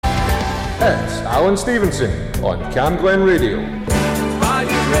It's Alan Stevenson on Cam Glen Radio. Are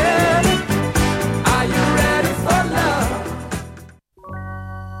you ready? Are you ready for love?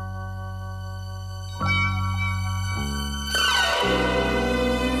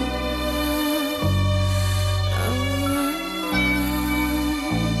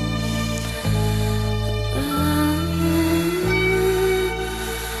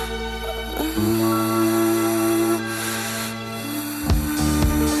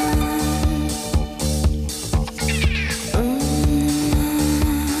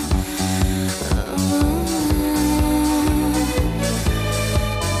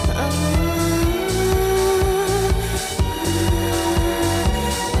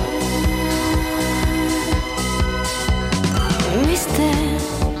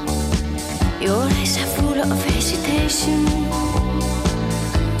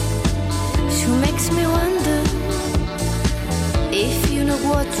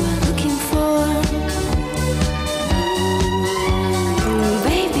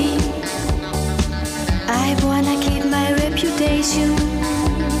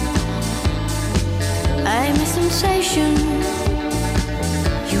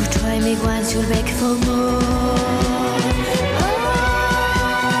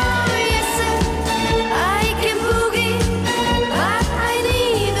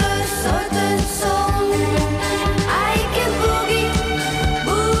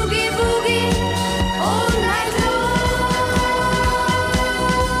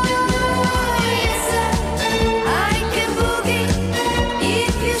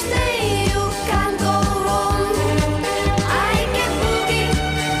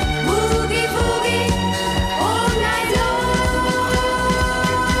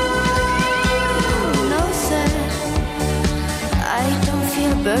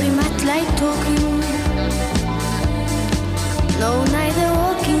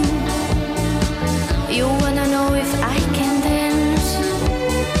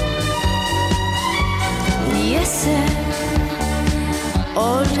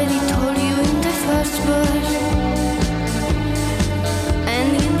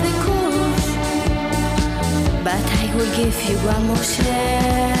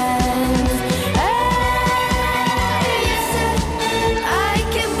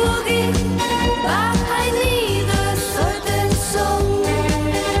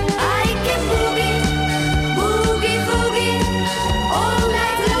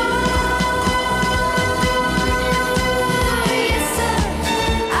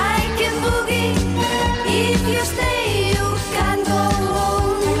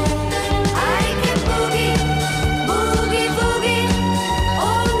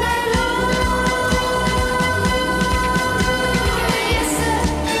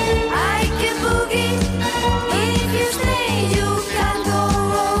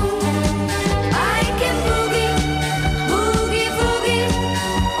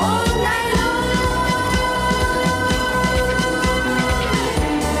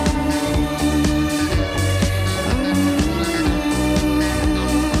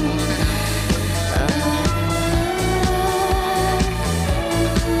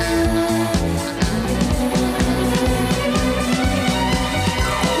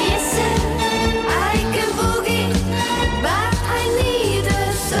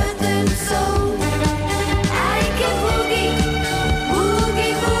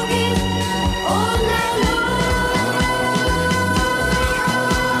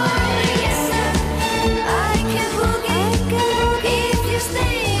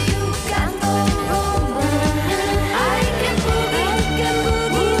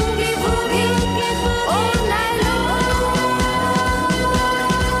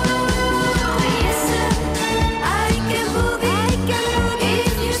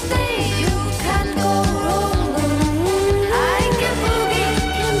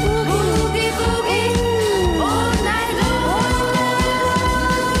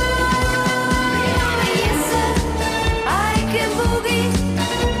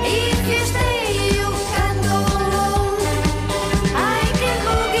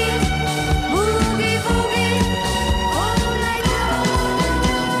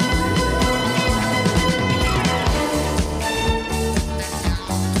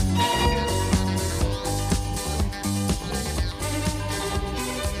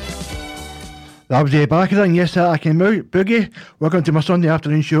 That was back again. Yes, I can boogie. Welcome to my Sunday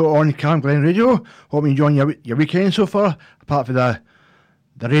afternoon show on Cam Glen Radio. Hope you're enjoying your weekend so far. Apart from the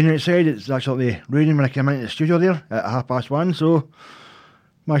rain outside, it's actually raining when I came into the studio there at 1:30. So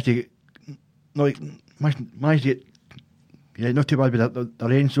managed to get not too bad with the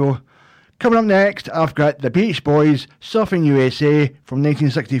rain. So coming up next, I've got the Beach Boys, Surfing USA from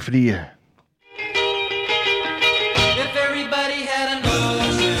 1963.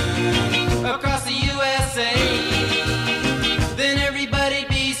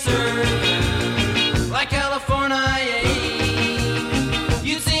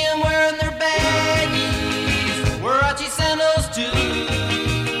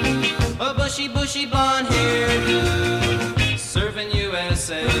 bushy, bushy blonde hairdo, serving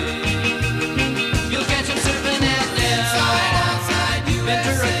USA. You'll catch him serving at inside, outside,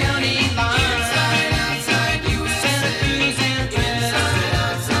 Ventura County line. Inside, outside, Santa Cruz and inside,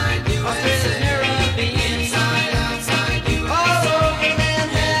 outside, Australia's Caribbean. Inside, outside, all over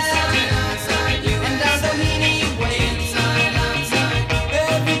Manhattan. Inside, and down Doheny Way. Inside, outside,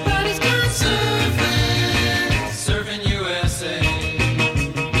 everybody's gone surfing, serving USA.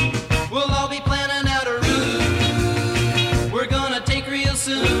 We'll all be planning out a route we're gonna take real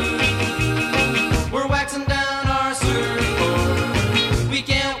soon. We're waxing down our surfboard, we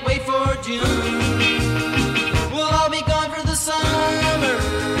can't wait for June. We'll all be gone for the summer,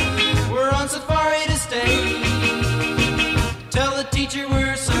 we're on safari to stay. Tell the teacher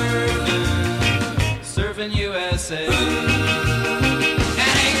we're surfing, surfing USA. And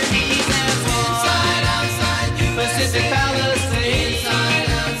Anchor Keys and inside, outside, Pacific Palisades. Inside,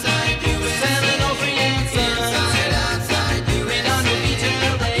 outside, San Onofre and Sun. Inside, outside, Redondo Beach and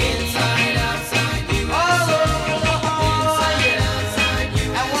LA. Inside, outside, all over La Jolla. Inside, outside,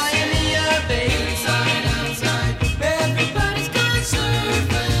 at Waimea Bay. Inside, outside, everybody's gone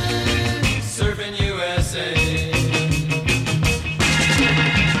surfing, surfing USA.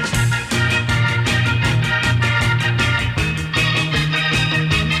 Everybody's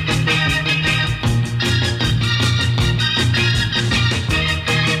gone surfing,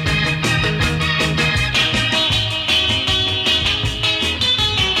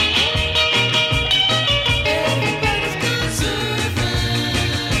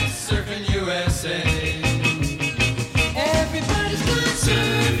 surfing USA. Everybody's gone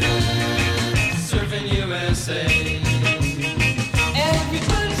surfing, surfing USA.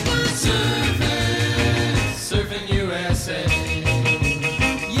 Everybody's gone surfing, surfing USA.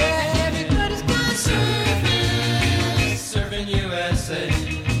 Yeah, everybody's gone surfing, surfing USA.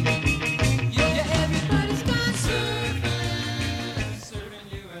 Yeah, everybody's gone surfing, surfing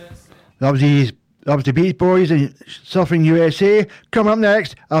USA. That was the Beach Boys and Surfing USA. Coming up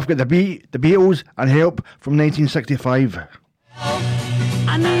next, I've got the Beatles and Help from 1965.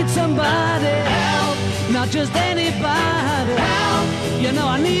 I need somebody help, not just anybody help. You know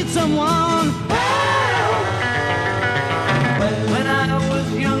I need someone help. When I was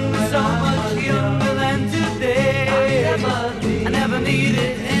younger, so much younger than today, I never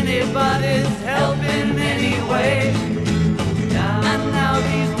needed anybody's help in any way. And now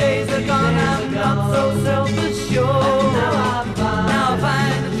these days are gone, I'm not so self-assured. Now I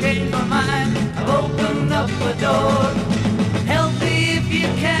find I've changed my mind, I've opened up the door. Help me if you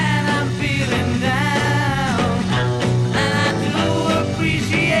can, I'm feeling down. And I do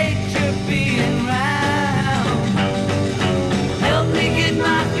appreciate you being round. Help me get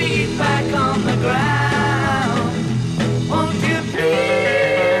my feet back on the ground. Won't you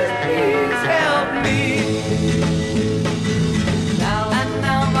please, please help me? And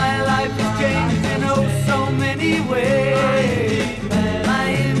now my life has changed in oh so many ways. My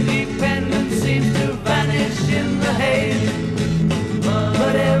independence seems to vanish in the haze.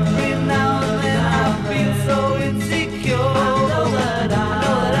 But every now and then I feel so insecure. I know that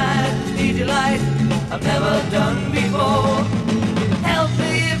I just need your light I've never done before. Help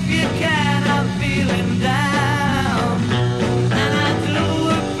me if you can, I'm feeling down. And I do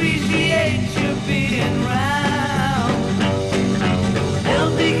appreciate you being round.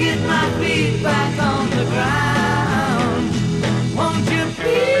 Help me get my feet back on the ground. Won't you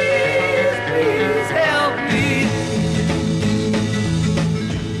please, please help me?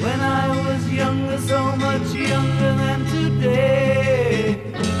 When I was younger, so much younger than today,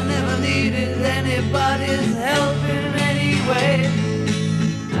 I never needed anybody's help in any way.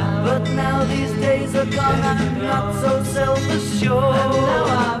 But now these days are gone, I'm not so self-assured.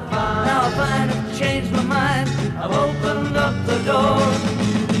 Now I find I've changed my mind, I've opened up the door.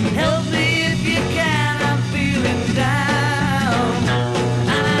 Help me if you can, I'm feeling down.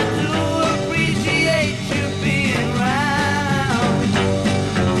 And I do appreciate you being round.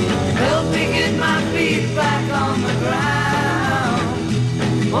 Help me get my feet back on the ground.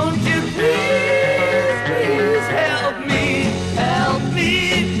 Won't you please, please help me, help me,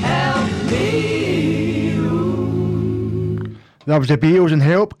 help me. Ooh. That was the Beatles and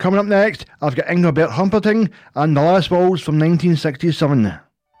Help. Coming up next, I've got Engelbert Humperdinck and The Last Waltz from 1967.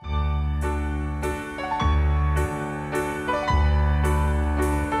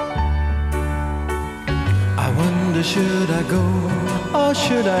 I wonder, should I go or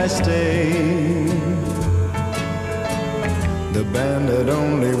should I stay? The band had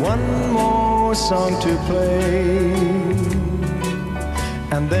only one more song to play,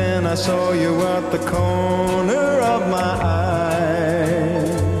 and then I saw you at the corner of my eye.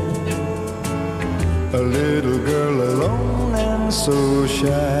 little girl alone and so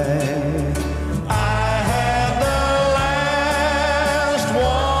shy. I had the last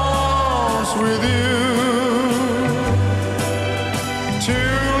waltz with you.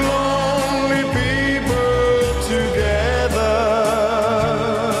 Two lonely people together.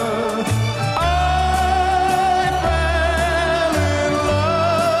 I fell in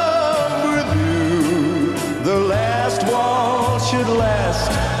love with you. The last waltz should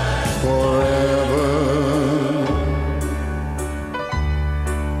last forever.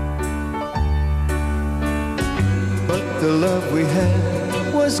 But the love we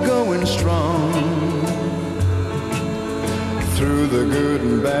had was going strong. Through the good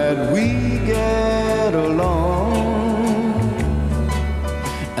and bad we get along.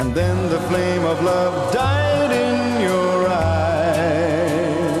 And then the flame of love died in your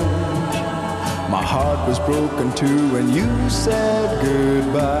eyes. My heart was broken too when you said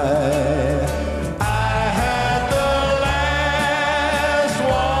goodbye. I had the last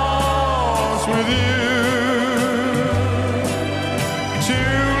waltz with you.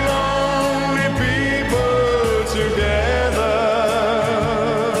 Two lonely people together.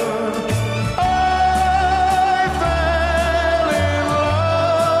 I fell in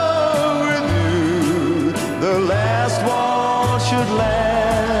love with you. The last waltz should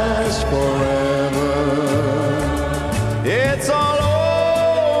last forever. It's all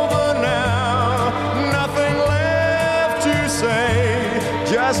over now, nothing left to say,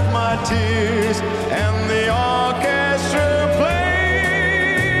 just my tears and the orchestra play.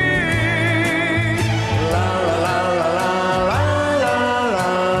 La la la la la la la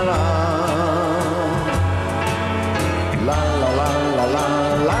la. La la la la la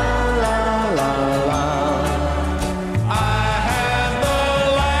la la la. I had the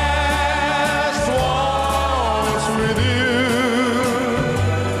last waltz with you.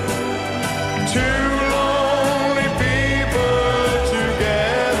 Two lonely people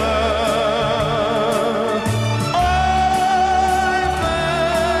together. I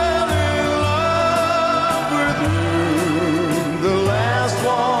fell in love with you. The last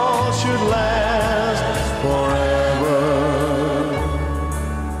waltz should last forever.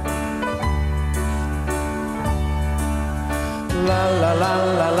 La la la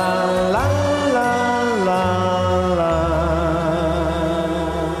la la la la la.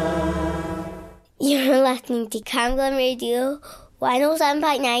 You're listening to Camglen Radio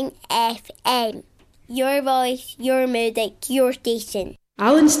 107.9 FM. Your voice, your music, your station.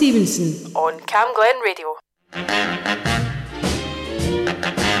 Alan Stevenson. On Camglen Radio.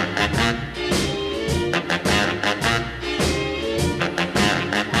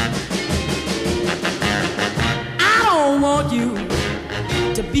 I don't want you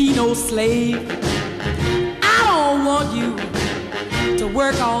to be no slave. I don't want you to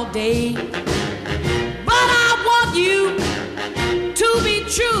work all day. But I want you to be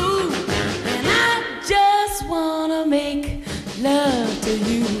true. And I just wanna make love to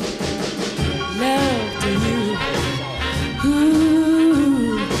you. Love to you.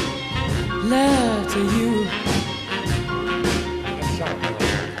 Ooh, love to you.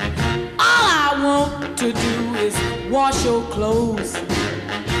 All I want to do is wash your clothes.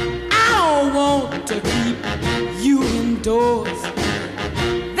 I don't want to keep you indoors.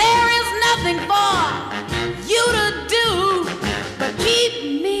 There is nothing for you to do but keep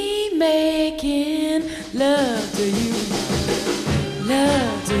me making love to you.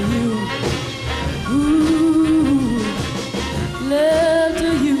 Love to you. Ooh, love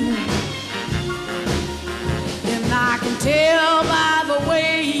to you. And I can tell by the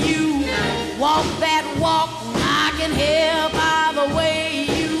way you walk that walk. I can hear by the way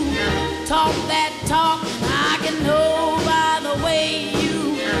you talk that talk. I can know by the way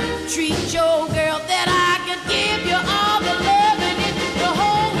you treat your girl that I could give you all the love in the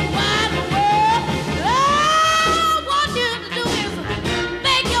whole wide world. All I want you to do is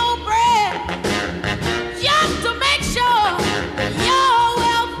make your bread just to make sure you're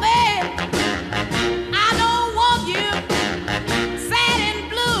well fed. I don't want you sad and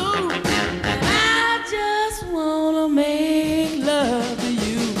blue. I just wanna make love to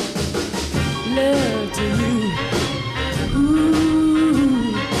you. Love to you.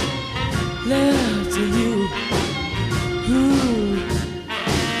 Ooh, love to you. Ooh.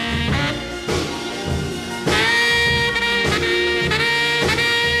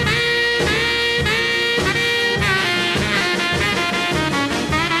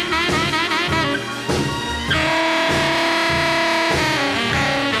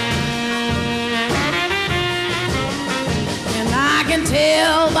 And I can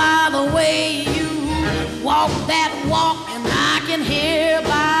tell by the way you walk that walk, and I can hear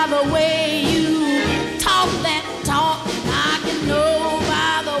by the way you talk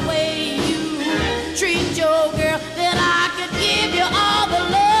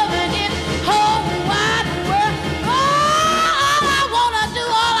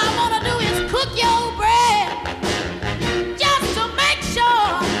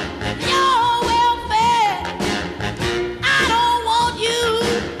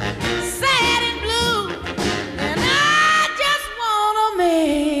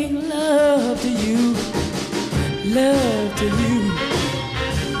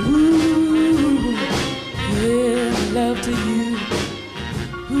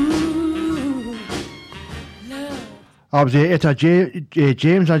I was Etta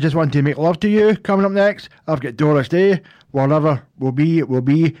James, I Just Want to Make Love to You. Coming up next, I've got Doris Day, Whatever Will Be,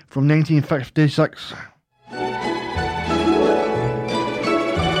 from 1956.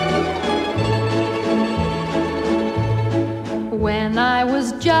 When I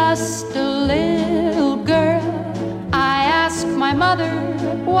was just a little girl, I asked my mother,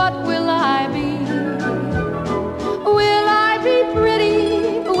 what will I be? Will I be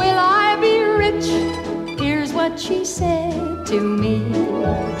pretty? Will I be rich? Here's what she said to me.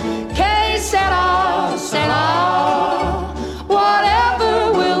 Que sera, sera,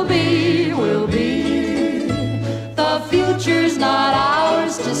 whatever will be, will be. The future's not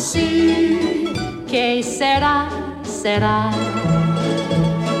ours to see. Que sera, sera,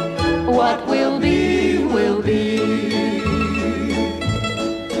 what will be, will be.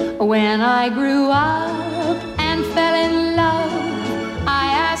 When I grew up and fell in love,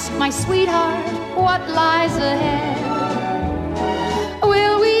 I asked my sweetheart, what lies ahead?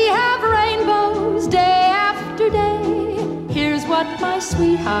 Will we have rainbows day after day? Here's what my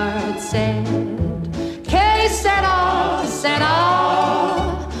sweetheart said. Que sera,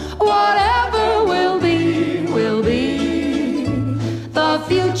 sera, whatever will be, will be. The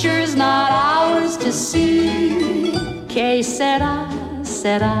future's not ours to see. Que sera,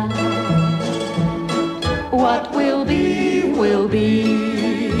 sera, what will be, will be.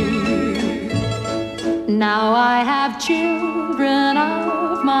 Now I have children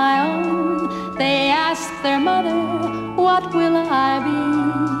of my own. They ask their mother, what will I be?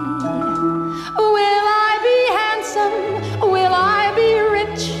 Will I be handsome? Will I be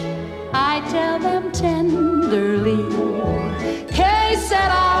rich? I tell them tenderly. Que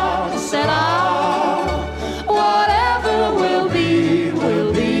sera, sera, whatever will be,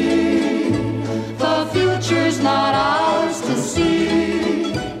 will be. The future's not ours to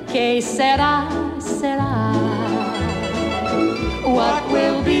see. Que sera, sera, what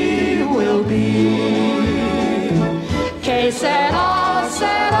will be, will be. Que sera,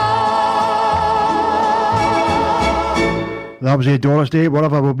 sera. That was Doris Day,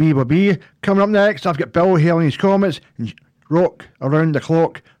 Whatever Will Be, will be. Coming up next, I've got Bill Haley and his Comets and Rock Around the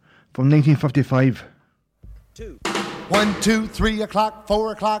Clock from 1955. 1, 2, 3 o'clock,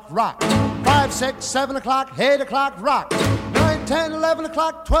 4 o'clock, rock. 5, 6, 7 o'clock, 8 o'clock, rock. 9, 10, 11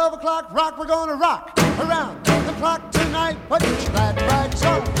 o'clock, 12 o'clock, rock. We're gonna rock around the clock tonight. Put your glad rags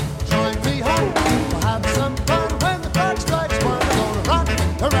on, join me home. We'll have some fun when the clock strikes 1. We're gonna rock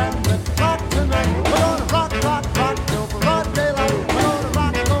around the clock tonight. We're gonna rock, rock, rock till broad daylight. We're gonna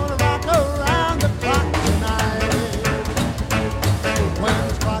rock around the clock tonight. When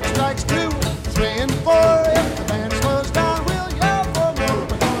the clock strikes 2, 3 and 4, if the band slows down, we'll yell for more.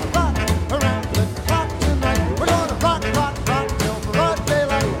 We're gonna rock around the clock tonight. We're gonna rock, rock, rock till broad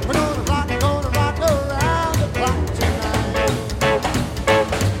daylight. We're gonna rock around the clock tonight.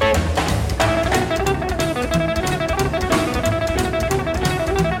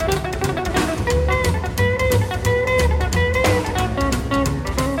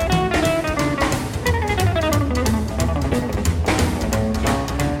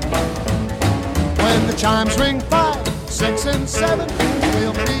 When the chimes ring 5, 6 and 7,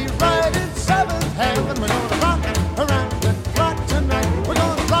 we'll be right in 7th heaven. We're gonna rock around the clock tonight. We're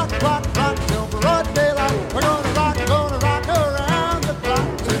gonna rock, rock, rock till broad daylight. We're gonna rock around the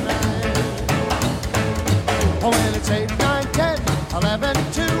clock tonight. Oh, when it's 8, 9, 10, 11,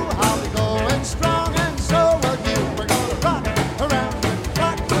 2, I'll be going strong and so will you. We're gonna rock around the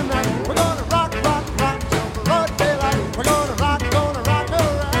clock tonight. We're gonna rock, rock, rock till broad daylight. We're gonna rock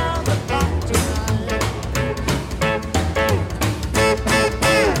around the clock tonight.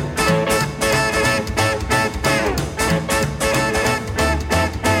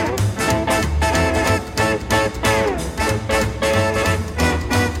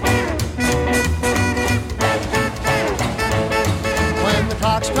 When the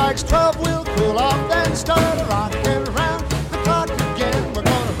clock strikes 12, we'll cool off, then start rocking around the clock again. We're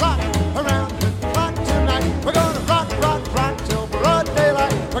gonna rock around the clock tonight. We're gonna rock, rock, rock till broad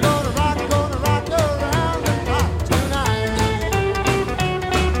daylight. We're gonna rock around the clock tonight.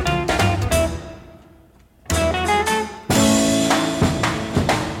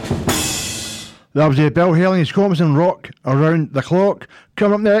 That was Bill Haley and his Comets and Rock Around the Clock.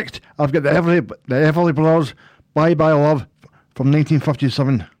 Coming up next, I've got the Everly Brothers, Bye Bye Love from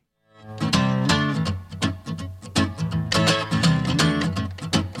 1957.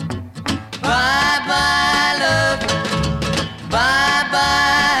 Bye bye love, bye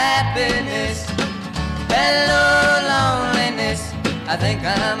bye happiness, hello loneliness, I think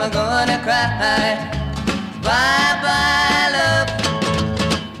I'm gonna cry. Bye bye love,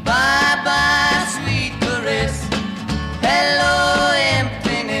 bye bye sweet caress,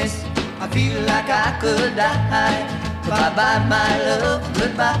 could die. Bye-bye, my love,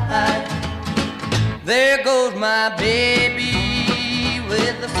 goodbye. There goes my baby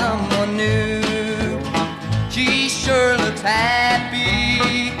with someone new. She sure looks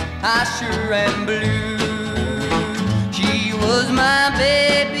happy, I sure am blue. She was my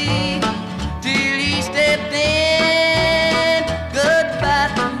baby till he stepped in. Goodbye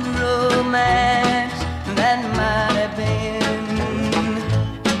to romance, that might have been.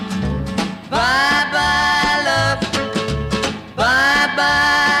 Bye-bye love,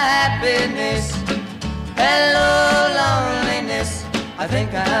 bye-bye happiness. Hello loneliness, I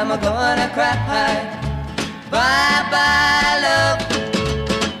think I'm gonna cry. Bye-bye love,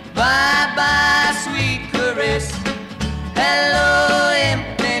 bye-bye sweet caress. Hello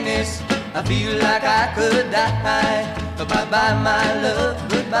emptiness, I feel like I could die. Bye-bye my love,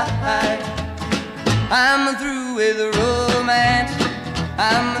 goodbye. I'm through with romance,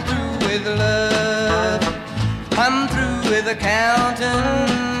 I'm through with love. I'm through with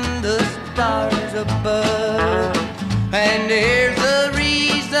counting the stars above. And here's the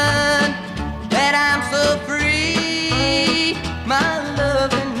reason that I'm so free. My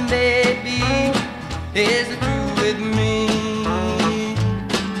loving baby is through with me.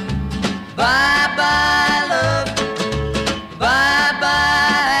 Bye-bye love,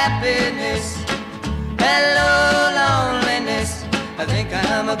 bye-bye happiness. Hello loneliness, I think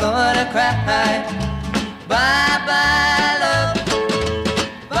I'm gonna cry. Bye-bye love,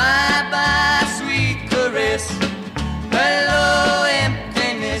 bye-bye sweet caress. Hello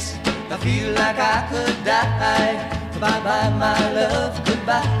emptiness, I feel like I could die. Bye-bye my love,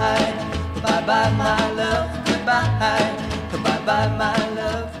 goodbye. Bye-bye my love, goodbye. Bye-bye my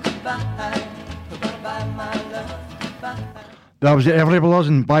love, goodbye. Bye-bye my love, goodbye. That was the Everly Brothers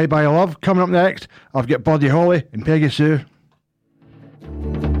and Bye Bye Love. Coming up next, I've got Buddy Holly and Peggy Sue.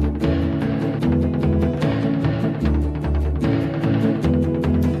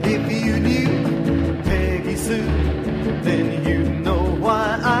 If you knew Peggy Sue, then you know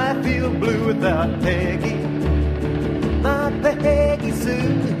why I feel blue without Peggy. My Peggy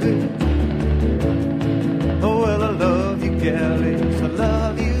Sue. Oh, well, I love you, galleys. I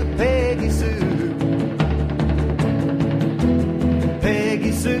love you, Peggy Sue.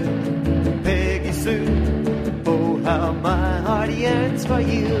 Peggy Sue, Peggy Sue. Oh, how my heart yearns for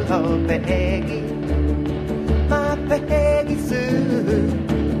you, oh, Peggy. My Peggy Sue.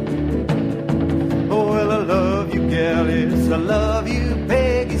 Oh, well, I love you, galleys. I love you,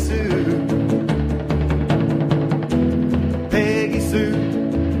 Peggy Sue. Peggy Sue,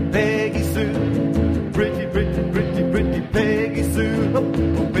 Peggy Sue. Pretty, pretty, pretty, pretty Peggy Sue. Oh,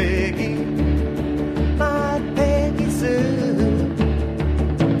 oh, Peggy. My Peggy Sue.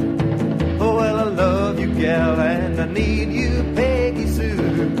 Oh, well, I love you, gal, and I need you, Peggy Sue.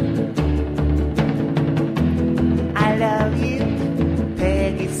 I love you,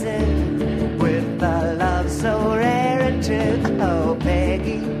 Peggy Sue, with a love so rare and true. Oh,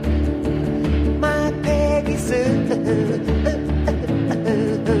 Peggy, my Peggy Sue.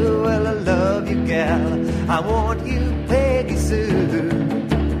 Well, I love you, gal, I want you, Peggy Sue.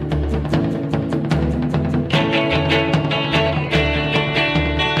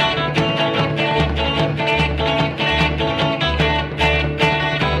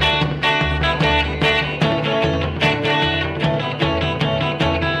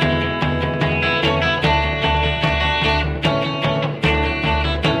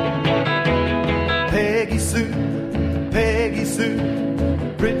 Peggy Sue, Peggy Sue,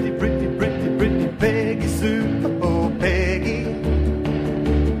 pretty, pretty, pretty, pretty Peggy Sue. Oh, Peggy,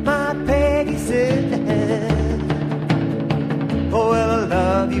 my Peggy Sue. Oh, well, I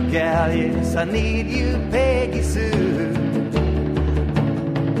love you, gal, yes, I need you, Peggy Sue.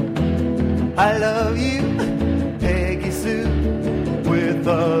 I love you, Peggy Sue, with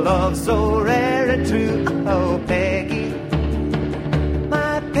a love so rare and true. Oh, Peggy,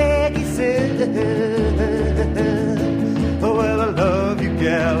 my Peggy Sue. Oh, well, I love you,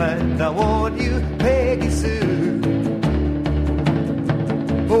 gal, and I want you, Peggy Sue.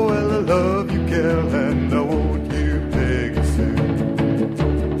 Oh, well, I love you, gal, and I want you, Peggy Sue.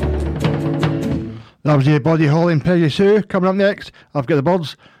 That was Buddy Holly and Peggy Sue. Coming up next, I've got the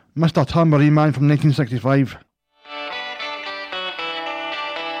Birds, Mr. Tambourine Man from 1965.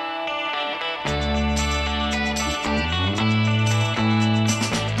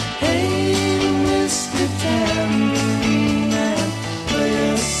 Hey, Mr. Tambourine Man, play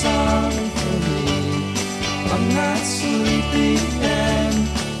a song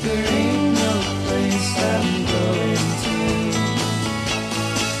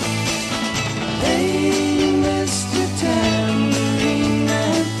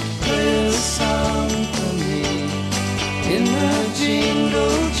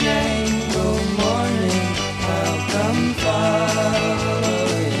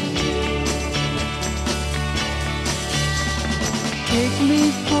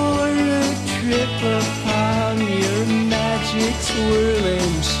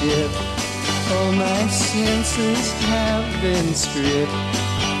twirling ship. All my senses have been stripped,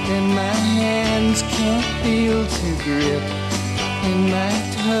 and my hands can't feel to grip, and my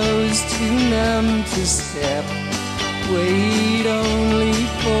toes too numb to step. Wait only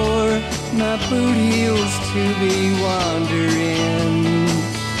for my boot heels to be wandering.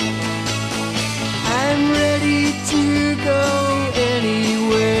 I'm ready to go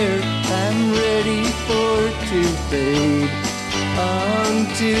anywhere. I'm ready for to fade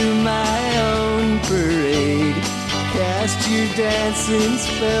onto my own parade. Cast your dancing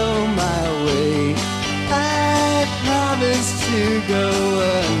spell my way. I promise to go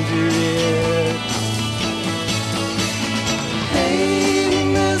under it. Hey,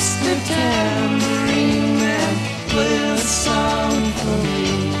 Mr. Tambourine Man, play a song for me.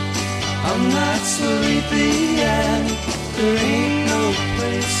 I'm not sleepy and there ain't no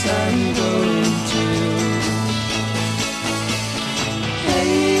place I'm going to.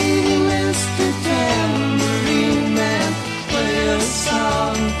 Hey, Mr. Tambourine Man, play a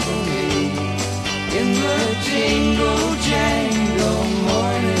song for me. In the jingle jangle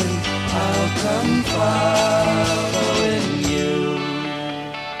morning, I'll come following you.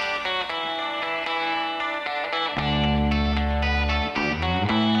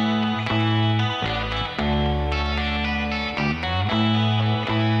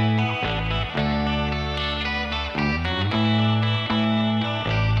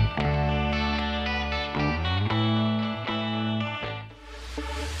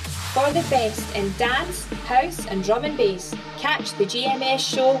 For the best in dance, house and drum and bass, catch the GMS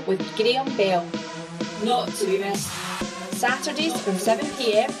show with Graham Bell. Not to be missed. Saturdays from 7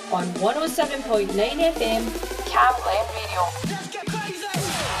 p.m. on 107.9 FM, Cam Glen Radio.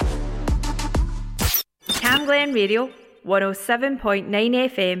 Cam Glen Radio, 107.9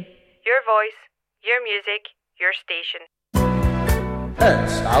 FM. Your voice, your music, your station.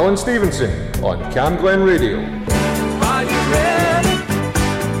 It's Alan Stevenson on Cam Glen Radio. Are you ready?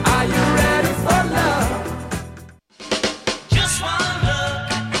 Are you ready for love? Just one look,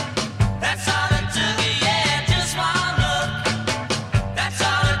 that's all it took, yeah. Just one look, that's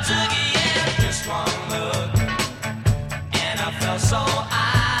all it took, yeah. Just one look, and I felt so I'm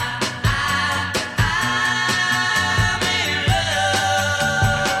in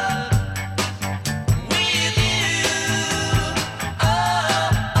love with you. Oh,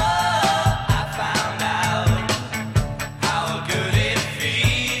 I found out how good it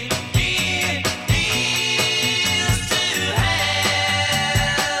feels to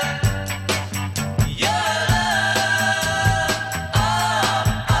have your love.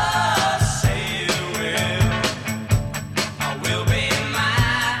 Say you will, I will be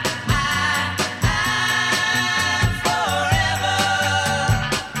mine forever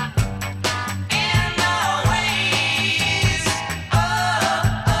and always.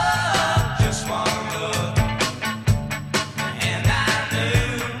 Just one look, and I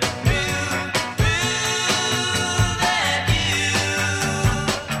knew that you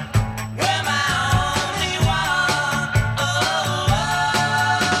were my only one.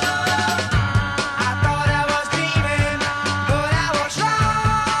 I thought I was dreaming, but I was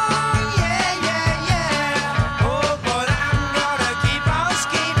wrong. Yeah, yeah, yeah. Oh, but I'm gonna keep on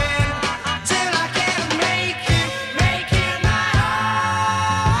scheming till I can make you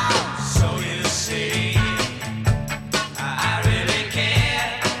mine. So you see, I really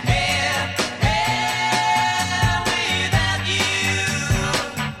can't without you.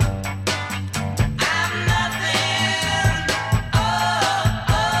 I'm nothing.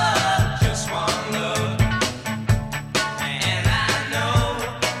 Just one look, and I know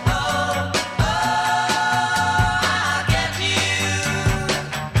I'll get you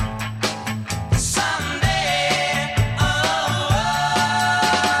someday.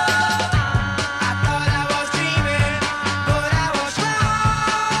 I thought I was dreaming, but I was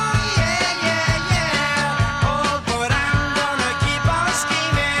wrong. Yeah, yeah, yeah. Oh, but I'm gonna keep on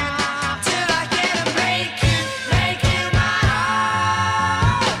scheming till I can make you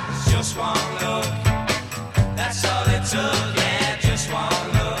mine. Just one look, that's all it took. Yeah, just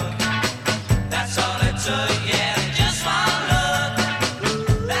one look, that's all it took. Yeah, just one look,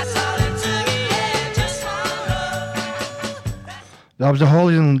 that's all it took. Yeah, just one look. That was the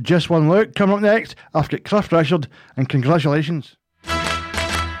Hollies and Just One Look. Coming up next, after Cliff Richard, and congratulations.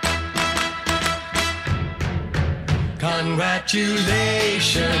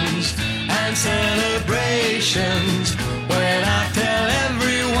 Congratulations and celebrations when I tell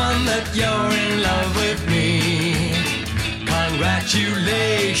everyone that you're in love with me.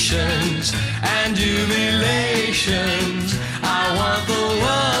 Congratulations and jubilations. I want the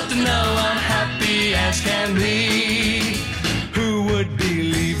world to know I'm happy as can be.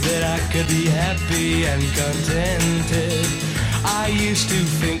 you be happy and contented. I used to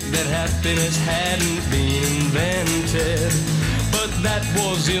think that happiness hadn't been invented, but that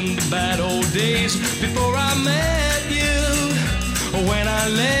was in the bad old days before I met you. When I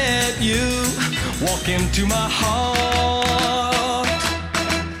let you walk into my heart.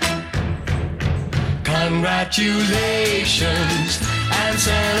 Congratulations and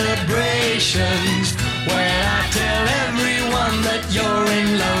celebrations when I tell everyone that you're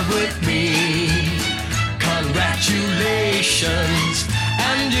in love with me. Congratulations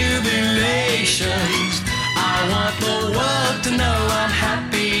and jubilations. I want the world to know I'm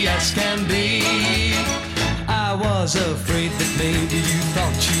happy as can be. I was afraid that maybe you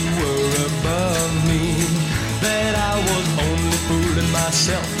thought you were above me, that I was only fooling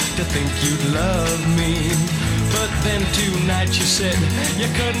myself to think you'd love me. But then tonight you said you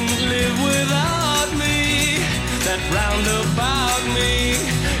couldn't live without me, that round about me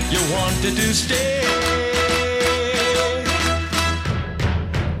you wanted to stay.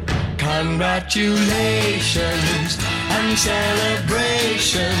 Congratulations and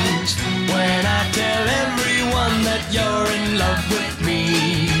celebrations when I tell everyone that you're in love with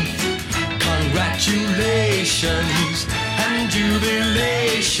me. Congratulations and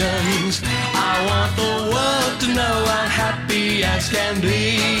jubilations. I want the world to know I'm happy as can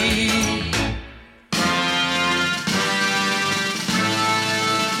be.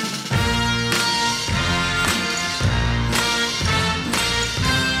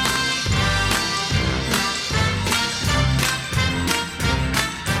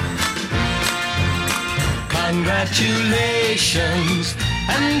 Congratulations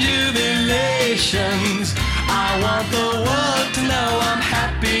and jubilations. I want the world to know I'm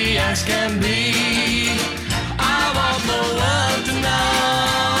happy as can be. I want the world to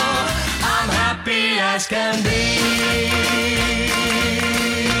know I'm happy as can be.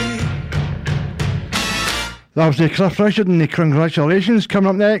 That was the Cliff Richard and the Congratulations. Coming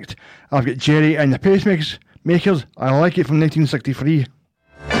up next, I've got Jerry and the Pacemakers. I Like It from 1963.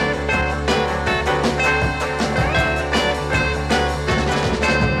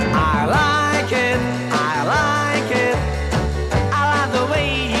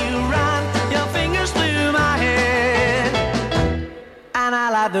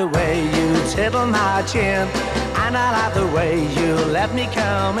 The way you tittle my chin, and I like the way you let me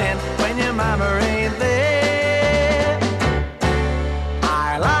come in when your mama ain't there.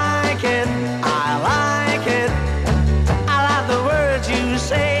 I like it, I like it. I like the words you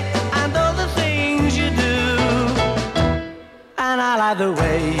say and all the things you do, and I like the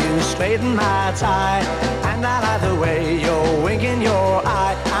way you straighten my tie, and I like the way you're winking your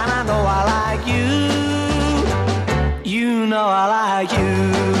eye, and I know I like you. You know I like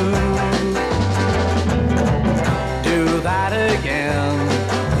you. Do that again.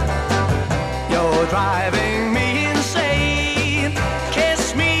 You're driving me insane.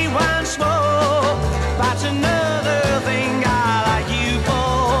 Kiss me once more. That's another thing I like you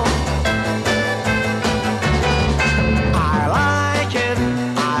for. I like it,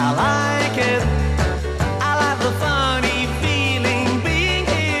 I like it. I like the funny feeling being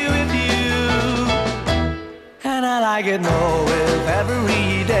here with you. And I like it more with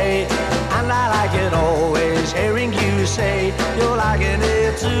every day, and I like it always hearing you say you're liking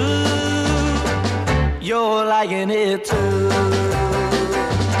it too. You're liking it too.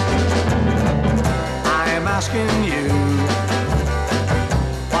 I'm asking you,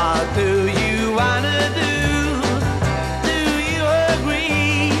 what do you wanna do? Do you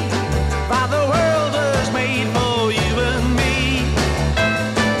agree that the world was made for you and me?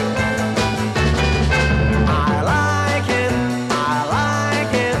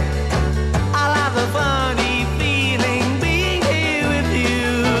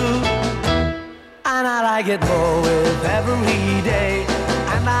 I like it more with every day,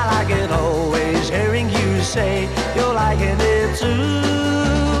 and I like it always hearing you say you're liking it too.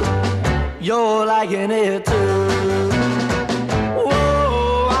 You're liking it too.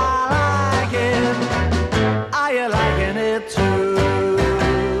 Whoa, I like it. Are you liking it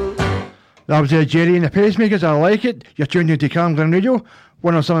too? That was Jerry and the Pacemakers. I Like It. You're tuned into Camglen Radio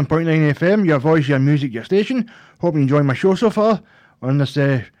 107.9 FM. Your voice, your music, your station. Hope you enjoy my show so far on this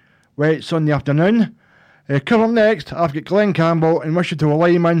wet Sunday afternoon. Coming up next, I've got Glenn Campbell and Wish You to a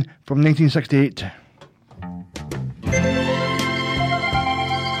Lyman from 1968.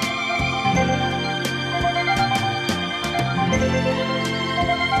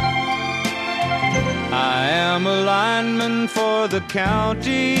 I am a lineman for the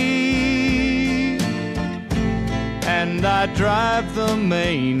county, and I drive the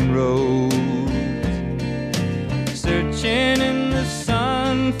main road, searching searching in the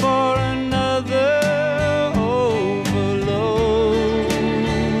sun for another overload.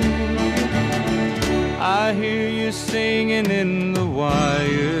 I hear you singing in the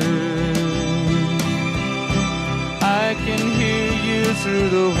wire. I can hear you through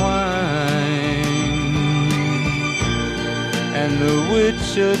the whine, and the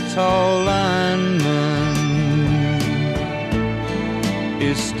Wichita lineman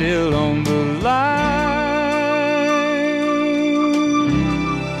is still on the line.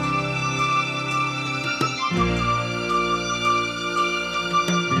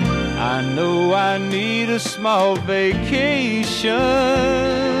 I know I need a small vacation,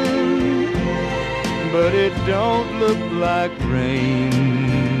 but it don't look like rain.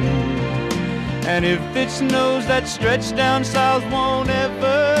 And if it snows, that stretch down south won't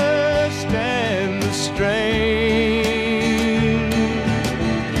ever stand the strain.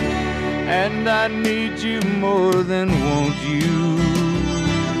 And I need you more than want you,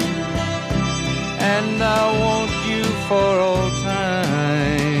 and I want you for all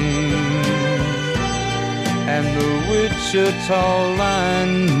time. And the Wichita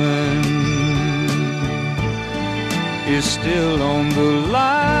lineman is still on the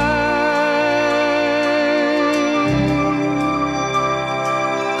line.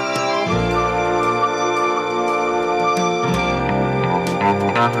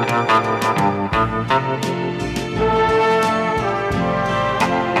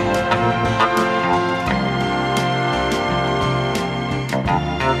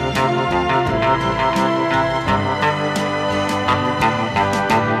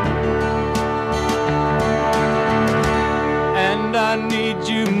 And I need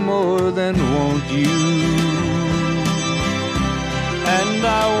you more than want you, and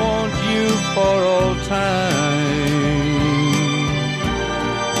I want you for all time.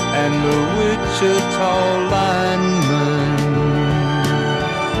 And the Wichita lineman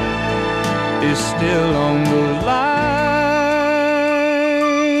is still on the line.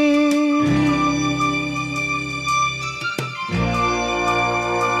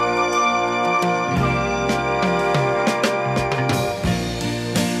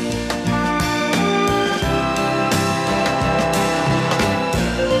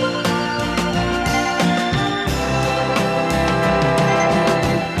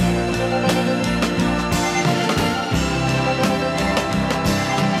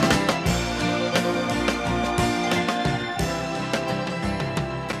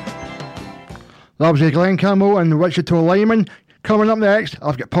 That was Glenn Campbell and the Wichita Lineman. Coming up next,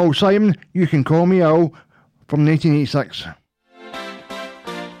 I've got Paul Simon, You Can Call Me Al, from 1986.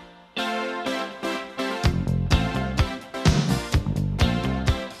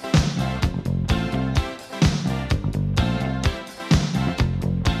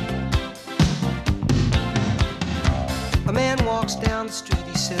 A man walks down the street,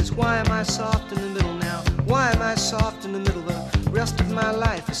 he says, why am I soft in the middle now? Why am I soft in the middle? The rest of my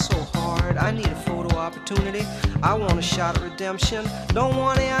life is so hard. I need a photo opportunity. I want a shot at redemption. Don't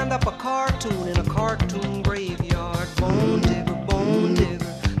want to end up a cartoon in a cartoon graveyard. Bone digger,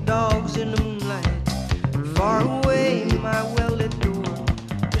 dogs in the moonlight. Far away, my well-lit door.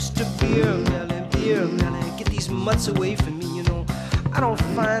 Mr. Beer Melly, get these mutts away from me, you know. I don't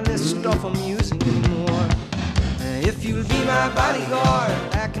find this stuff amusing anymore. If you'll be my bodyguard,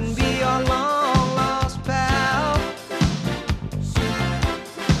 I can be your long-lost pal.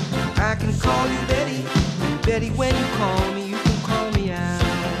 I can call you Betty, and Betty, when you call me, you can call me out.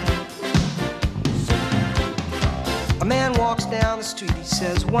 A man walks down the street, he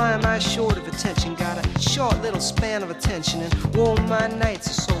says, why am I short of attention? Got a short little span of attention, and whoa, my nights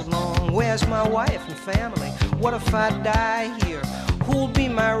are so long. Where's my wife and family? What if I die here? Who'll be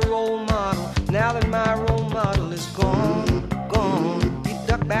my role model now that my role model is gone? He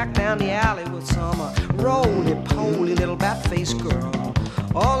ducked back down the alley with some roly-poly little bat-faced girl.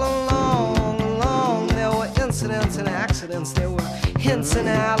 All along, there were incidents and accidents, there were hints and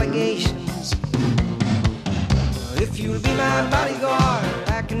allegations. If you'll be my bodyguard,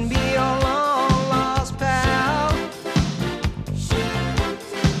 I can be your long-lost pal.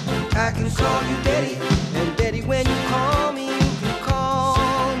 I can call you Betty, and Betty, when you call me, you can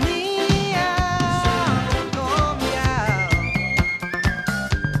call me out, call me out.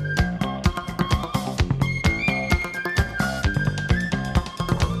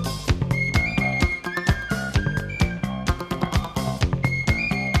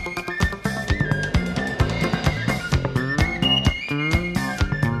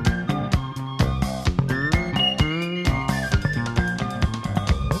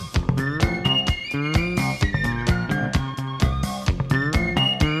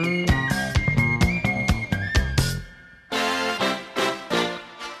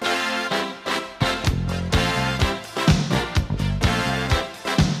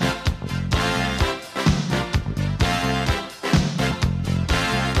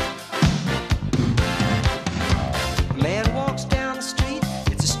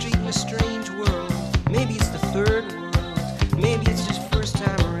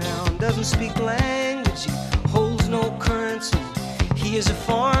 doesn't speak language, he holds no currency. He is a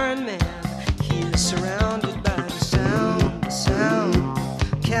foreign man, he is surrounded by the sound.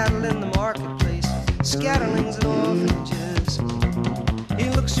 Cattle in the marketplace, scatterlings and orphanages. He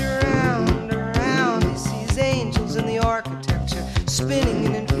looks around, he sees angels in the architecture, spinning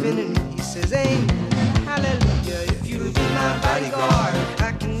in infinity. He says, amen, hallelujah, if you'll be my bodyguard,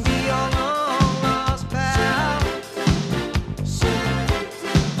 I can be your long lost pal.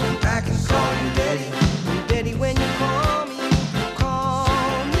 I can call you Daddy, and Daddy, when you call me,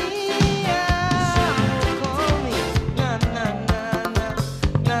 call me out, call me, na na na na,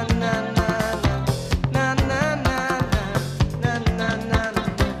 na na na na, na na na na, na na na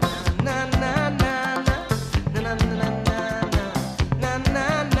na, na na na na, na na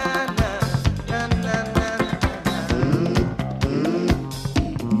na na.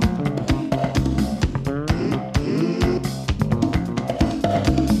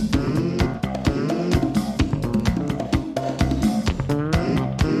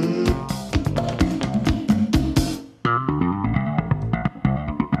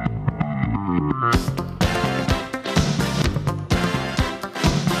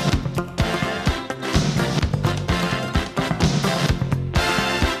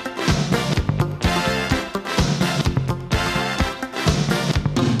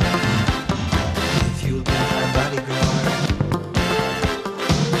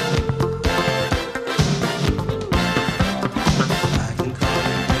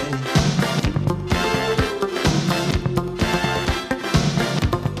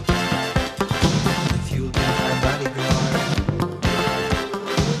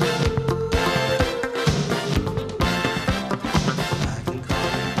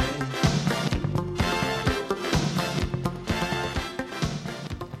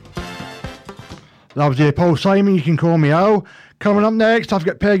 That was Paul Simon, You Can Call Me Al. Coming up next, I've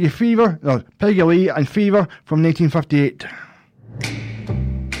got Peggy Lee and Fever from 1958.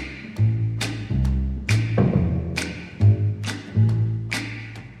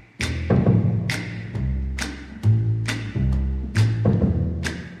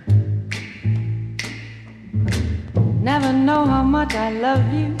 Never know how much I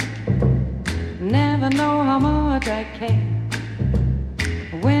love you, never know how much I care.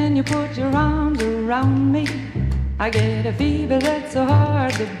 When you put your arms around me, I get a fever that's so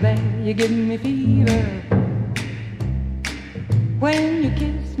hard to bear. You give me fever when you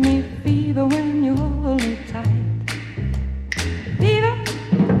kiss me, fever when you hold me tight. Fever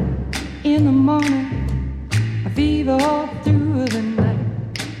in the morning, a fever all through the night.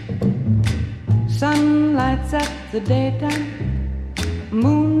 Sun lights up the daytime,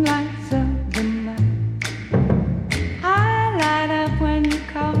 moon lights up the night. I light up when you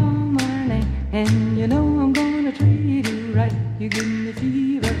call my name, and you know I'm gonna treat you right. You give me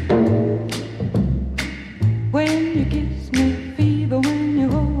fever when you kiss me, fever when you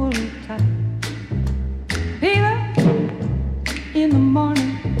hold me tight. Fever in the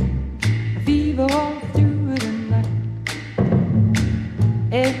morning, a fever all through the night.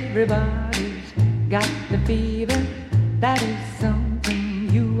 Everybody's got the fever, that is something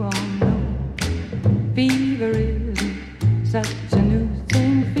you all know. Fever isn't such a new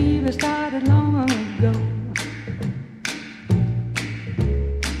thing, fever started long ago.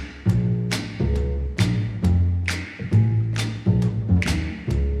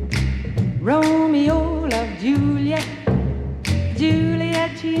 Romeo loved Juliet,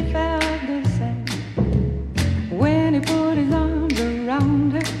 Juliet she felt the same. When he put his arms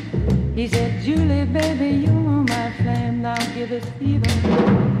around her, he said, Julie, baby, you're my flame, now give us fever.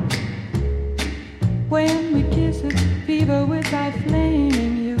 When we kiss it, fever without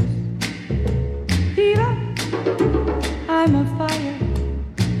flaming use. Fever, I'm a fire.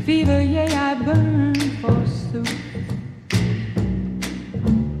 Fever, yeah, I burn forsooth.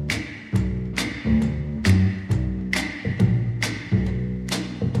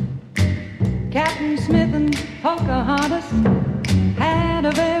 Captain Smith and Pocahontas had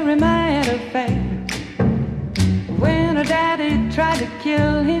a very mad affair. When her daddy tried to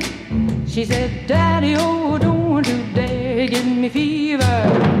kill him, she said, Daddy, oh, don't you dare give me fever.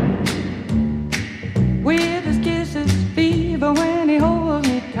 With his kisses, fever when he holds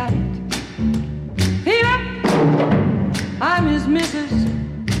me tight. Fever, I'm his missus.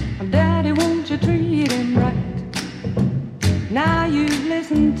 Daddy, won't you treat him right? Now you've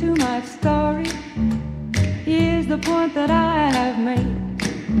listened to my story. Here's the point that I have made.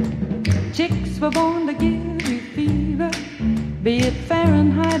 Chicks were born to give you fever, be it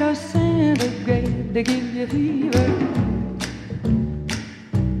Fahrenheit or centigrade, they give you fever.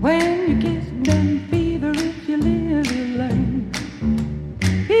 When you kiss them, fever, if you live, you learn.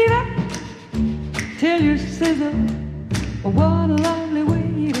 Fever till you sizzle. What a lovely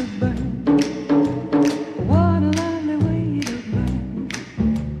way to burn. What a lovely way to burn.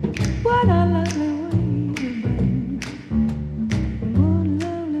 What a lovely way to burn. What a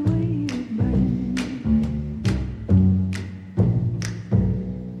lovely way to burn.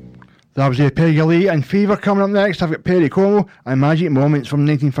 That was Peggy Lee and Fever. Coming up next, I've got Perry Como and Magic Moments from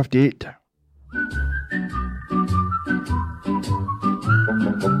 1958.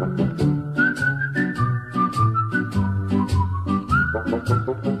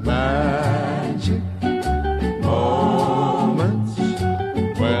 Magic moments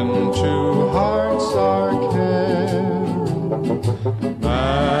when two hearts are caring.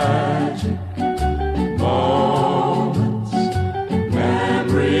 Magic moments,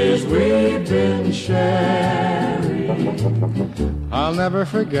 memories we've been sharing. I'll never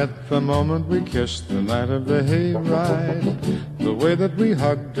forget the moment we kissed the night of the hayride. The way that we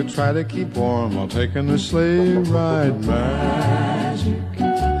hugged to try to keep warm while taking a sleigh ride. Magic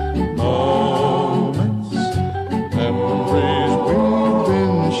moments, memories we've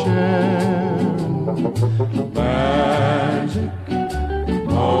been sharing. Magic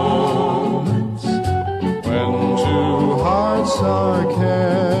moments when two hearts are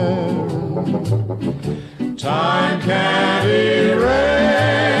caring. Time can't erase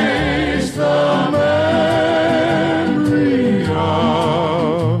the memory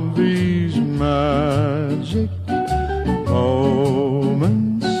of these magic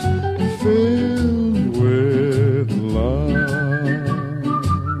moments filled with love.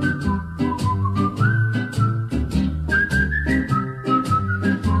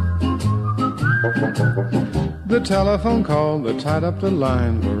 The telephone call that tied up the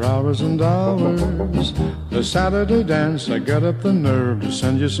line for hours and hours. The Saturday dance, I got up the nerve to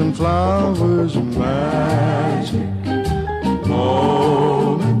send you some flowers. Magic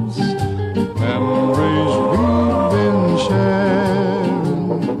moments, memories we've been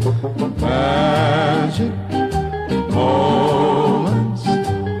sharing. Magic moments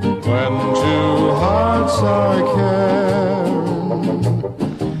when two hearts are caring.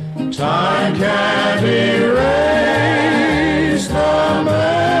 Time can't erase the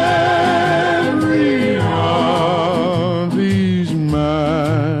memory of these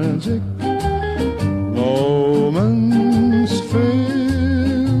magic moments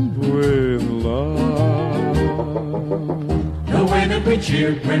filled with love. The way that we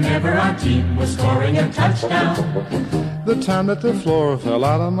cheered whenever our team was scoring a touchdown. The time that the floor fell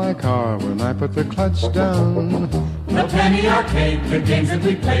out of my car when I put the clutch down. The penny arcade, the games that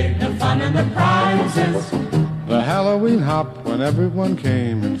we played, the fun and the prizes. The Halloween hop when everyone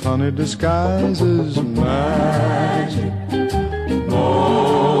came in funny disguises. Magic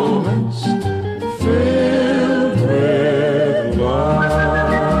moments filled with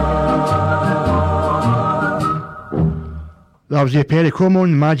love. That was Perry Como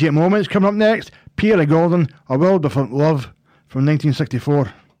and Magic Moments. Coming up next, Pierre Gordon, A World of Love from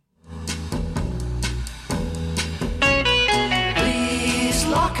 1964. Please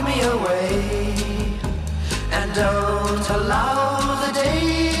lock me away and don't allow the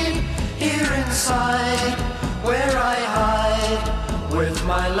day here inside where I hide with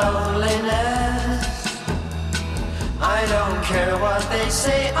my loneliness. I don't care what they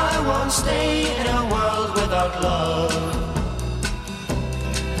say, I won't stay in a world without love.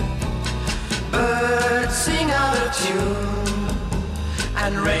 Birds sing out of tune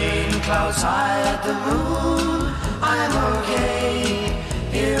and rain clouds hide the moon. I'm okay,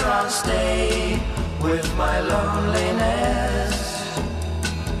 here I'll stay with my loneliness.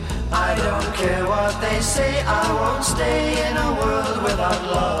 I don't care what they say, I won't stay in a world without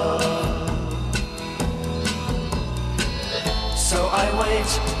love. So I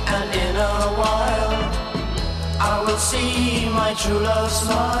wait, and in a while I will see my true love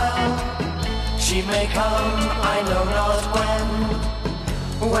smile. She may come, I know not when.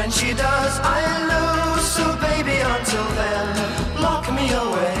 When she does, I'll know. So baby, until then, lock me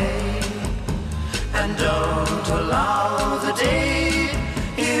away and don't allow the day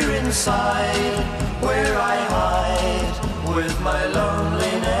here inside where I hide with my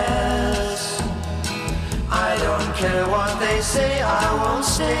loneliness. I don't care what they say, I won't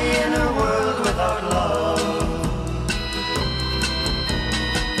stay in a world without love.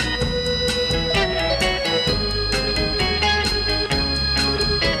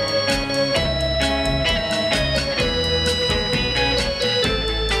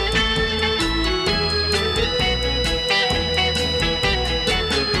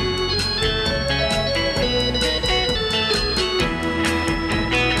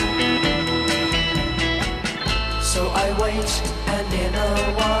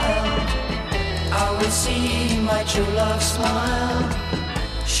 see my true love smile.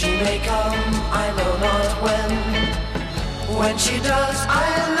 She may come, I know not when. When she does,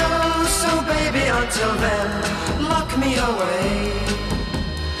 I'll know. So baby, until then, lock me away.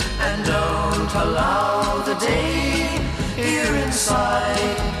 And don't allow the day here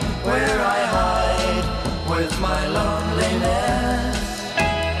inside, where I hide with my loneliness.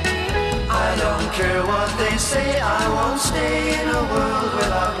 I don't care what they say, I won't stay in a world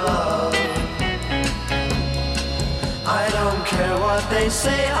without love. I don't care what they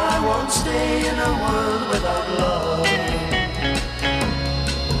say, I won't stay in a world without love.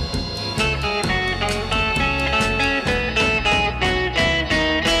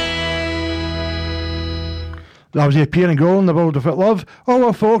 That was the appearing goal in the world of love. Oh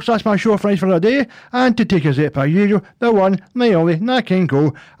well folks, that's my show for the day, and to take us out per usual, the one, the only, Nat King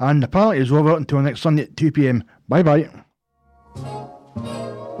Cole, and the party is over until next Sunday at 2 p.m. Bye bye.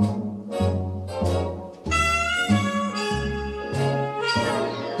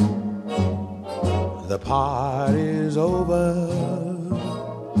 The party's over.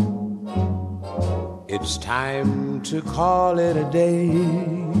 It's time to call it a day.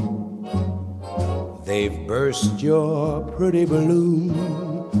 They've burst your pretty balloon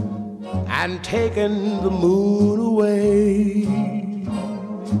and taken the moon away.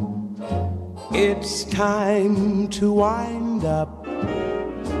 It's time to wind up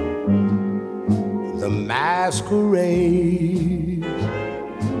the masquerade.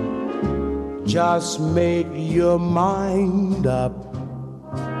 Just make your mind up.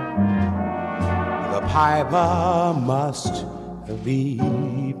 The piper must be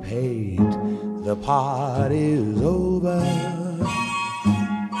paid. The party's over.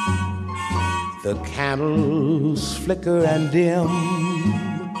 The candles flicker and dim.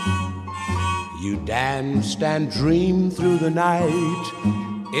 You danced and dreamed through the night.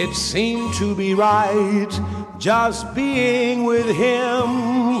 It seemed to be right just being with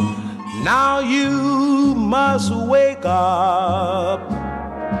him. Now you must wake up.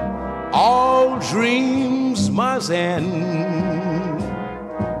 All dreams must end.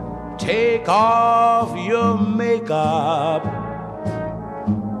 Take off your makeup.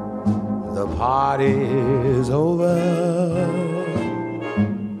 The party's over.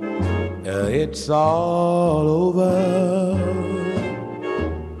 It's all over,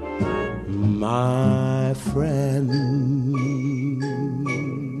 my friend.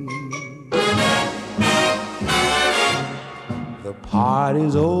 The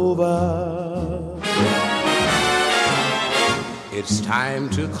party's over. It's time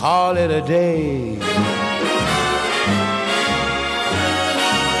to call it a day.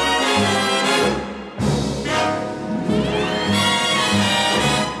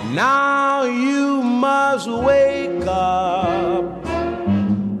 Now you must wake up.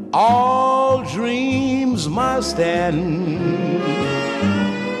 All dreams must end.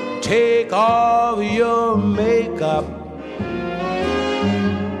 Take off your makeup.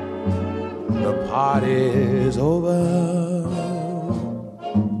 The party's over.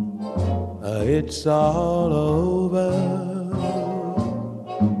 It's all over,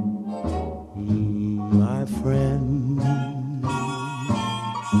 my friend.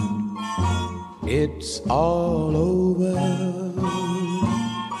 It's all over,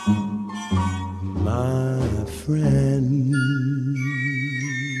 my friend.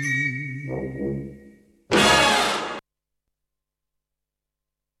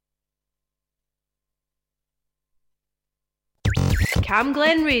 Cam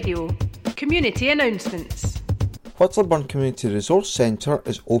Glen Radio. Community announcements. Whitslaburn Community Resource Centre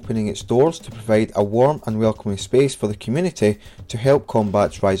is opening its doors to provide a warm and welcoming space for the community to help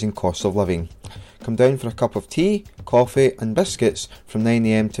combat rising costs of living. Come down for a cup of tea, coffee and biscuits from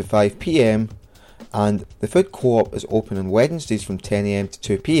 9am to 5pm, and the food co-op is open on Wednesdays from 10am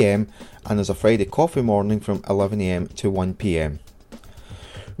to 2pm, and there's a Friday coffee morning from 11am to 1pm.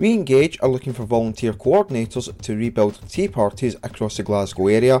 Re-Engage are looking for volunteer coordinators to rebuild tea parties across the Glasgow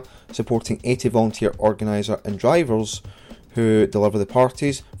area, supporting 80 volunteer organiser and drivers who deliver the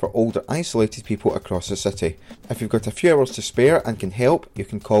parties for older isolated people across the city. If you've got a few hours to spare and can help, you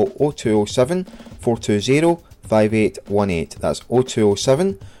can call 0207 420 5818. That's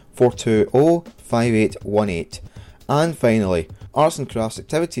 0207 420 5818. And finally, arts and crafts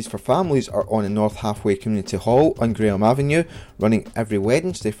activities for families are on in North Halfway Community Hall on Graham Avenue, running every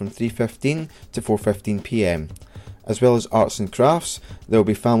Wednesday from 3:15 to 4:15pm. As well as arts and crafts, there will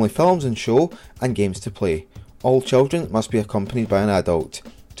be family films and show and games to play. All children must be accompanied by an adult.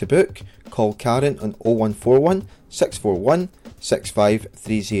 To book, call Karen on 0141 641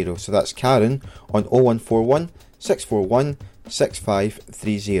 6530. So that's Karen on 0141 641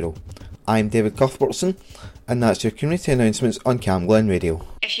 6530. I'm David Cuthbertson, and that's your community announcements on Cam Glen Radio.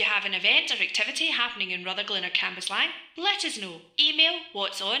 If you have an event or activity happening in Rutherglen or Cambuslang, let us know. Email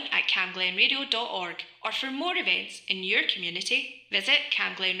what'son@camglenradio.org, or for more events in your community, visit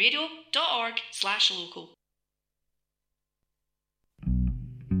camglenradio.org/local.